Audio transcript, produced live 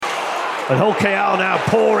And Hull KR now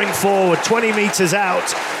pouring forward, 20 metres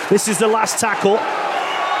out. This is the last tackle.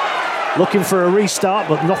 Looking for a restart,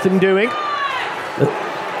 but nothing doing.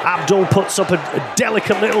 Abdul puts up a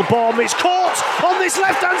delicate little bomb. It's caught on this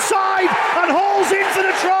left-hand side, and Hall's in for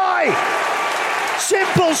the try.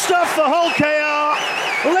 Simple stuff for Hull KR.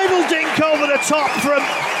 Little dink over the top from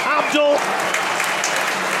Abdul.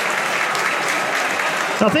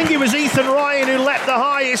 I think it was Ethan Ryan who leapt the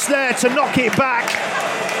highest there to knock it back.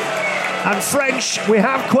 And French, we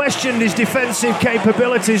have questioned his defensive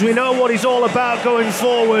capabilities. We know what he's all about going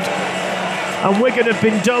forward. And Wigan have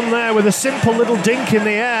been done there with a simple little dink in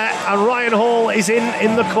the air, and Ryan Hall is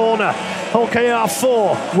in the corner. Hull KR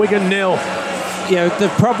 4, Wigan 0. You know, the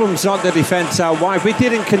problem's not the defence out wide. We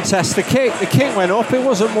didn't contest the kick. The kick went up. It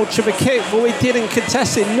wasn't much of a kick, but we didn't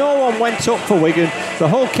contest it. No one went up for Wigan. The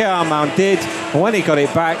Hull KR man did. And when he got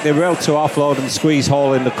it back, they were able to offload and squeeze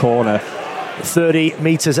Hall in the corner. 30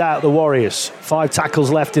 metres out, the Warriors. 5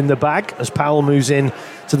 tackles left in the bag as Powell moves in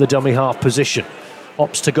to the dummy half position.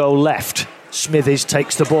 Opts to go left. Smithies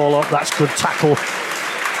takes the ball up. That's good tackle.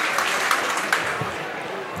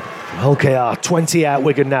 Hull KR 20 out,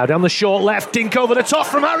 Wigan now down the short left. Dink over the top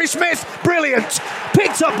from Harry Smith. Brilliant.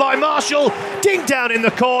 Picked up by Marshall. Dink down in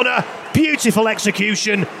the corner. Beautiful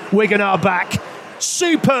execution. Wigan are back.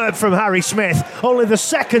 Superb from Harry Smith. Only the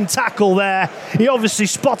second tackle there. He obviously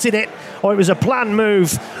spotted it, or it was a planned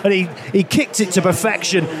move, and he kicked it to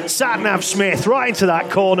perfection. Satnav Smith right into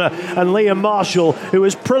that corner, and Liam Marshall, who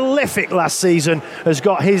was prolific last season, has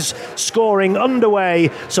got his scoring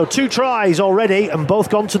underway. So 2 tries already, and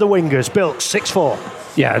both gone to the wingers. Bilks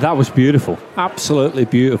 6-4. Yeah, that was beautiful. Absolutely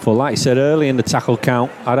beautiful. Like I said early in the tackle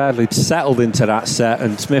count, I'd hardly settled into that set,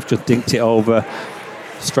 and Smith just dinked it over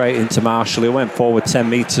straight into Marshall. He went forward 10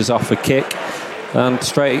 metres off a kick and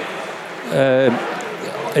straight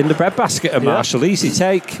in the breadbasket of Marshall. Easy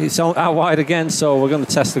take. It's out wide again, so we're going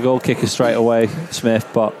to test the goal kicker straight away, Smith.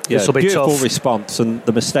 But yeah, beautiful tough response, and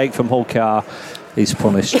the mistake from Hull KR is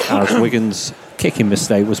punished as Wigan's kicking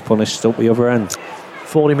mistake was punished up the other end.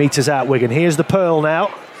 40 metres out, Wigan. Here's the Pearl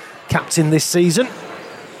now, captain this season.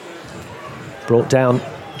 Brought down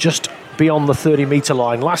just beyond the 30-metre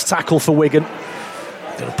line. Last tackle for Wigan.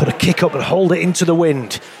 Going to put a kick up and hold it into the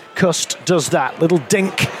wind. Cust does that. Little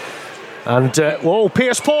dink. And,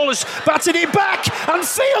 Pierce Paul has batted it back. And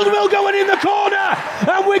Field will go in the corner.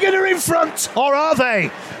 And Wigan are in front. Or are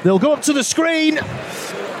they? They'll go up to the screen.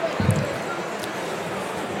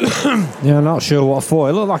 Yeah, I'm not sure what for.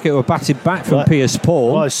 It looked like it was batted back from Pierce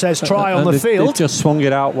Paul. Well, it says try on the field. They just swung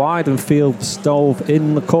it out wide, and Field stove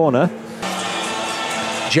in the corner.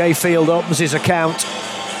 Jay Field opens his account.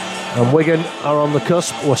 And Wigan are on the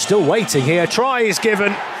cusp. We're still waiting here. Try is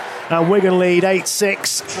given. And Wigan lead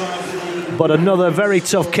 8-6. But another very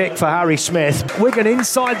tough kick for Harry Smith. Wigan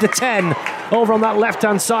inside the 10 over on that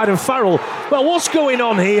left-hand side. And Farrell, well, what's going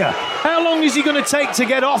on here? How long is he going to take to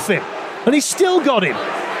get off him? And he's still got him.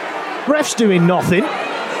 Ref's doing nothing.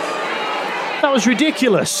 That was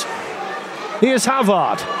ridiculous. Here's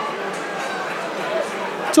Havard.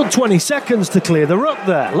 Took 20 seconds to clear the ruck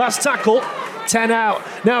there. Last tackle. 10 out.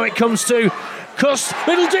 Now it comes to Cust.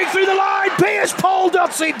 Little dig through the line. Pierce Paul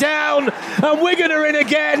dots it down. And Wigan are in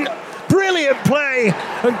again. Brilliant play.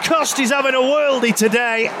 And Cust is having a worldie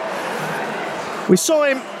today. We saw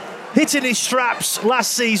him hitting his straps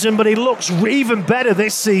last season, but he looks even better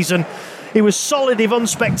this season. He was solid, if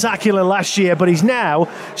unspectacular, last year, but he's now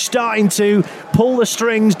starting to pull the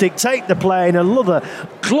strings, dictate the play, and another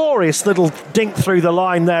glorious little dink through the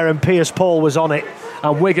line there, and Pierce Paul was on it.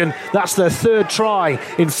 And Wigan, that's their 3rd try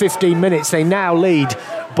in 15 minutes. They now lead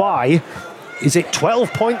by, is it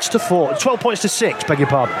 12 points to 4? 12 points to 6, beg your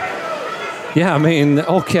pardon. Yeah, I mean,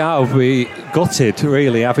 OKR, we gutted,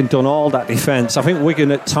 really, having done all that defence. I think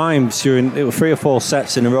Wigan at times during 3 or 4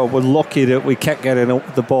 sets in a row were lucky that we kept getting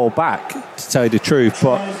the ball back, to tell you the truth.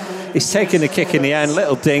 But he's taking a kick in the end,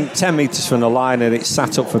 little dink, 10 metres from the line, and it's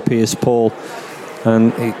sat up for Pierce Paul.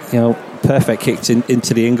 And, perfect kicked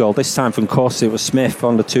into the in goal. This time from Cust, it was Smith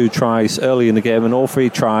on the 2 tries early in the game, and all 3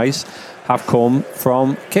 tries have come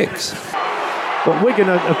from kicks. But Wigan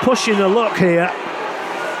are pushing the luck here.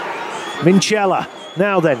 Minchella.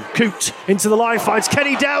 Now then, Coote into the line, finds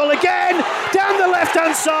Kenny Dowell again, down the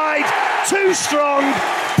left-hand side, too strong,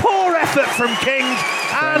 poor effort from King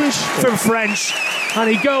and from French, and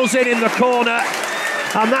he goes in the corner,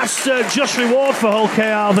 and that's just reward for Hull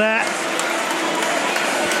KR there.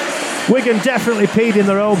 Wigan definitely peed in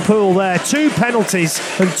their own pool there. 2 penalties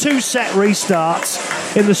and 2 set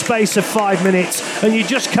restarts in the space of 5 minutes, and you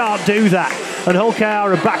just can't do that. And Hull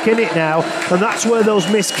KR are back in it now, and that's where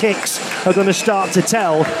those missed kicks are going to start to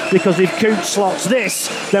tell, because if Coote slots this,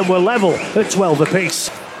 then we're level at 12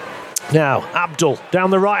 apiece. Now, Abdul down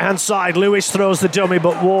the right-hand side. Lewis throws the dummy,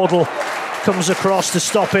 but Wardle comes across to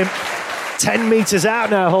stop him. 10 metres out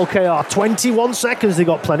now, Hull KR. 21 seconds, they've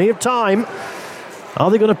got plenty of time. Are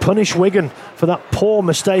they going to punish Wigan for that poor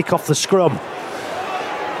mistake off the scrum?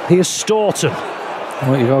 Here's Staunton.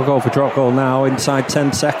 Well, you've got to go for drop goal now, inside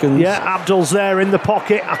 10 seconds. Yeah, Abdul's there in the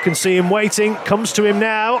pocket. I can see him waiting. Comes to him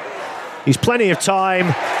now. He's plenty of time.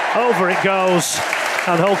 Over it goes.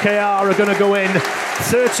 And Hull KR are going to go in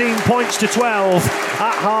 13 points to 12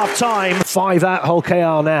 at half-time. 5 out Hull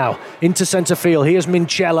KR now. Into centre field. Here's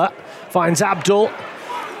Minchella. Finds Abdul.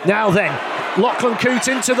 Now then, Lachlan Coote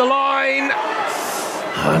into the line.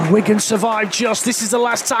 And Wigan survived just. This is the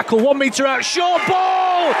last tackle. 1 metre out. Short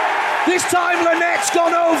ball! This time Lanette's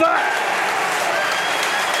gone over.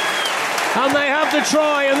 And they have the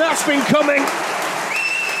try, and that's been coming.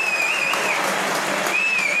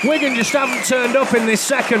 Wigan just haven't turned up in this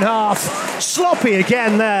second half. Sloppy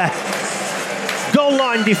again there. Goal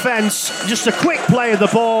line defence, just a quick play of the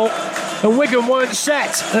ball, and Wigan weren't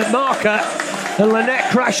set at marker, and Lanette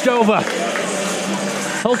crashed over.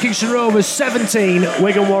 Hull Kingston Rovers 17,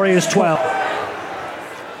 Wigan Warriors 12.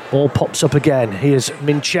 Ball pops up again. Here's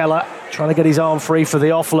Minchella trying to get his arm free for the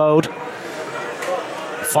offload.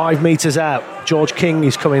 5 metres out. George King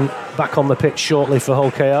is coming back on the pitch shortly for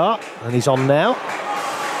Hull KR, and he's on now.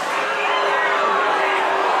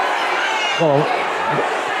 Well,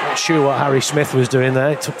 I'm not sure what Harry Smith was doing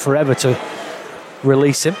there. It took forever to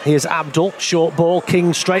release him. Here's Abdul, short ball.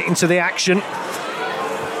 King straight into the action.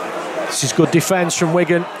 This is good defence from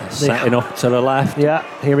Wigan. Setting up to the left. Yeah,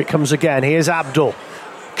 here it comes again. Here's Abdul.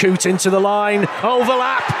 Coote into the line.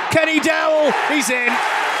 Overlap. Kenny Dowell. He's in.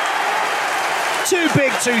 Too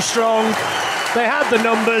big, too strong. They had the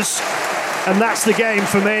numbers, and that's the game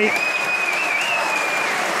for me.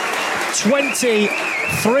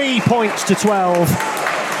 23 points to 12.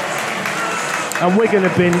 And Wigan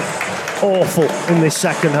have been awful in this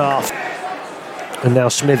second half. And now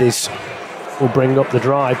Smithies will bring up the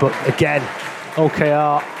drive, but again,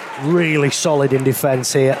 OKR really solid in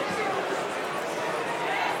defence here.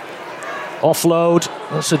 Offload,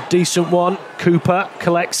 that's a decent one. Cooper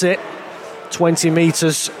collects it, 20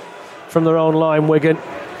 metres from their own line, Wigan,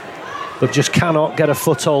 but just cannot get a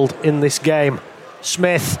foothold in this game.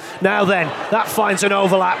 Smith, now then, that finds an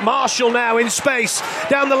overlap. Marshall now in space,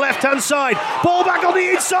 down the left-hand side. Ball back on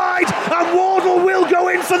the inside, and Wardle will go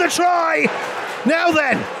in for the try. Now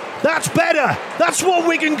then, that's better. That's what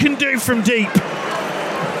Wigan can do from deep.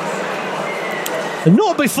 And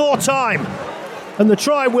not before time. And the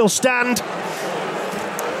try will stand.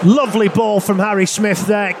 Lovely ball from Harry Smith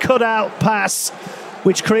there. Cut out pass,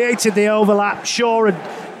 which created the overlap.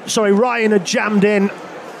 Ryan had jammed in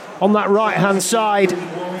on that right-hand side.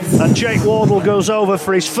 And Jake Wardle goes over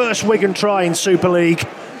for his first Wigan try in Super League.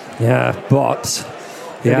 Yeah, but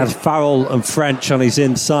he had Farrell and French on his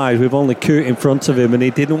inside with only Coote in front of him, and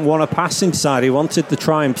he didn't want to pass inside. He wanted the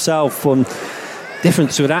try himself. And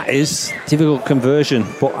difference with that is difficult conversion.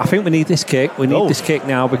 But I think we need this kick. We need this kick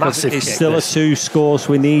now, because it's still a 2 scores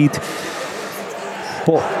we need.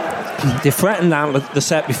 But they threatened out the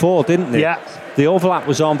set before, didn't they? Yeah. The overlap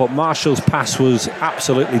was on, but Marshall's pass was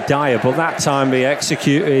absolutely dire. But that time he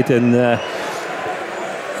executed and,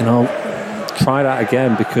 try that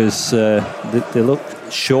again, because they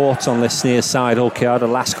looked short on this near side, OKR, the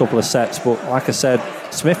last couple of sets. But like I said,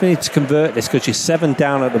 Smith needs to convert this, because she's 7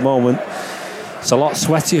 down at the moment. It's a lot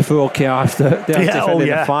sweatier for OKR if they're defending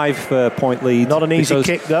a 5-point lead. Not an easy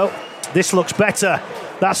kick, though. This looks better.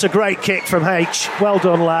 That's a great kick from H. Well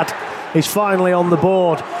done, lad. He's finally on the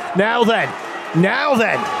board. Now then.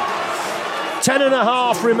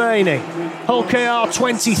 10.5 remaining. Hull KR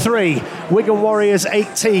 23. Wigan Warriors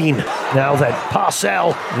 18. Now then,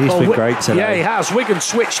 Parcell. He's been great today. Yeah, he has. Wigan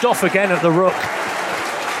switched off again at the ruck.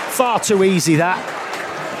 Far too easy, that.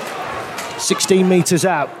 16 metres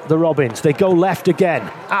out, the Robins. They go left again.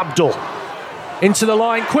 Abdul into the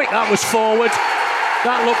line. Quick, that was forward.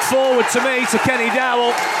 That looked forward to me, to Kenny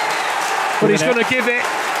Dowell. But he's going to give it.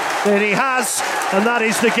 And he has. And that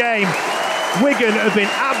is the game. Wigan have been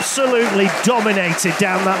absolutely dominated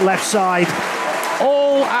down that left side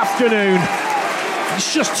all afternoon.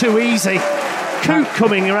 It's just too easy. Coote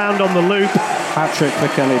coming around on the loop. Hat-trick for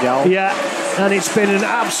Kenny Dowell. Yeah, and it's been an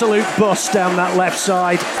absolute bust down that left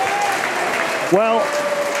side. Well,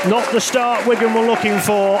 Not the start Wigan were looking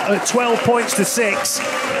for. At 12 points to 6,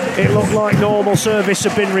 it looked like normal service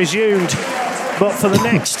had been resumed. But for the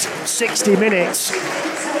next 60 minutes,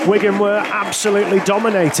 Wigan were absolutely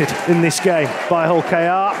dominated in this game by Hull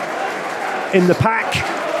KR. In the pack,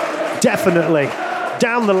 definitely.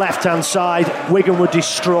 Down the left-hand side, Wigan were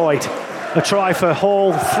destroyed. A try for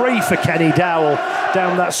Hall, 3 for Kenny Dowell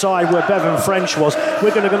down that side where Bevan French was.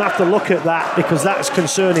 We're going to have to look at that because that's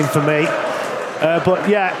concerning for me. But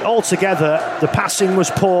yeah, altogether, the passing was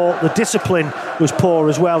poor, the discipline was poor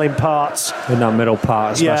as well in parts. In that middle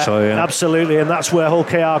part especially, yeah. Absolutely, and that's where Hull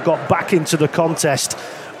KR got back into the contest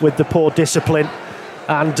with the poor discipline.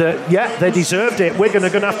 And they deserved it. Wigan are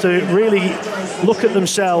going to have to really look at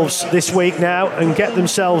themselves this week now and get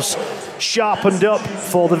themselves sharpened up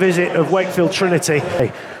for the visit of Wakefield Trinity.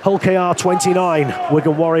 Hull KR 29,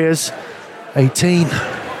 Wigan Warriors 18.